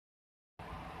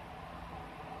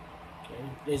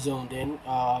is zoomed in.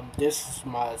 This is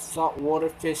my saltwater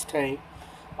fish tank,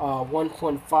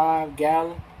 1.5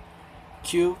 gallon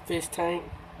cube fish tank.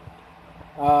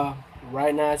 Uh,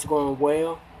 right now it's going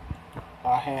well.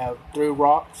 I have 3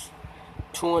 rocks,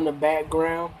 2 in the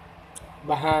background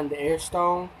behind the air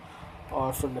stone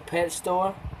from the pet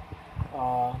store,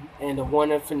 and the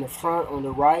one up in the front on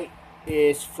the right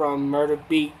is from Myrtle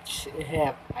Beach. It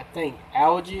have, I think,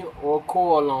 algae or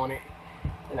coral on it,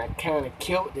 and I kind of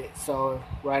killed it. So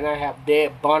right now I have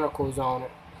dead barnacles on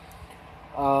it.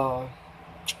 Uh,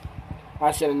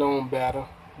 I should have known better.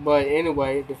 But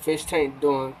anyway, the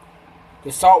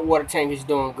saltwater tank is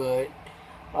doing good.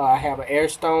 I have an air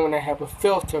stone. I have a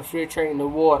filter filtrating the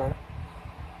water.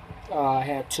 I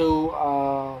have 2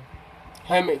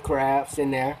 hermit crabs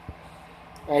in there.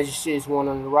 As you see, it's one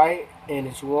on the right and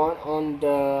it's one on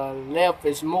the left.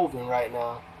 It's moving right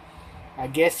now. I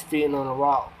guess feeding on a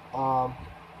rock.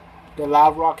 The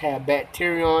live rock had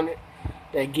bacteria on it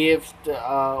that gives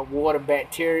the water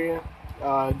bacteria.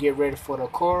 Get ready for the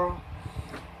coral.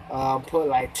 Put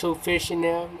like 2 fish in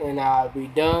there and I'll be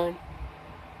done.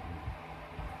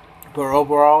 But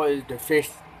overall, the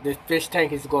fish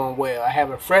tank is going well. I have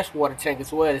a freshwater tank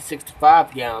as well, a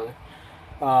 65 gallon.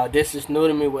 This is new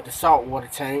to me with the saltwater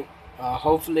tank.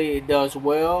 Hopefully it does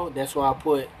well. That's why I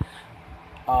put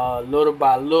little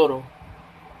by little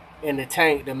in the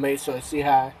tank to make sure, see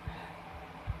how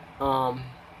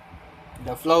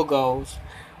the flow goes.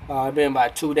 It's been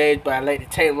about 2 days, but I let the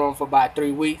tank run for about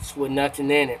 3 weeks with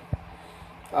nothing in it.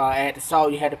 Add the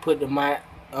salt. You had to put the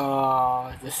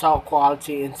salt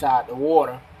quality inside the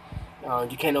water.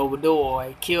 You can't overdo it, or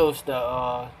it kills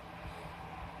the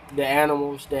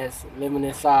animals that's living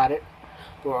inside it.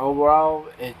 But overall,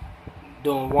 it's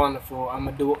doing wonderful. I'm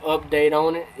gonna do an update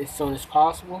on it as soon as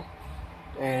possible,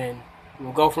 and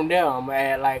we'll go from there. I'm gonna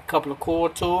add like a couple of coral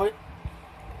to it,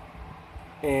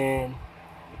 and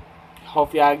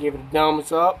hope y'all give it a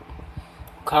thumbs up,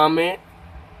 comment,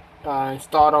 and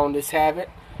start on this habit.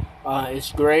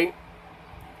 It's great,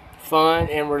 fun,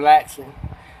 and relaxing.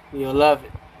 You'll love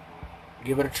it.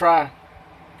 Give it a try.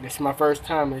 This is my first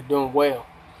time. It's doing well.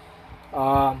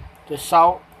 The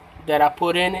salt that I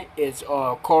put in it is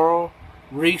coral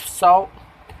reef salt.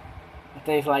 I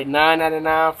think it's like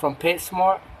 $9.99 from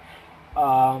PetSmart.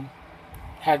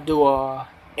 Had to do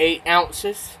 8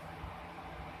 ounces,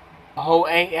 a whole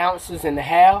 8 ounces and a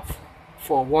half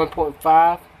for a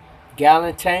 1.5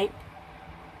 gallon tank.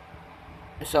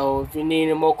 So if you need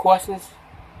any more questions,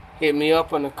 hit me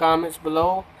up in the comments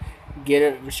below. Get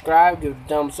it subscribed, give it a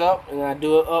thumbs up, and I'll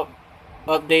do an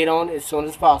update on it as soon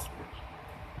as possible.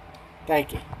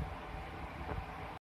 Thank you.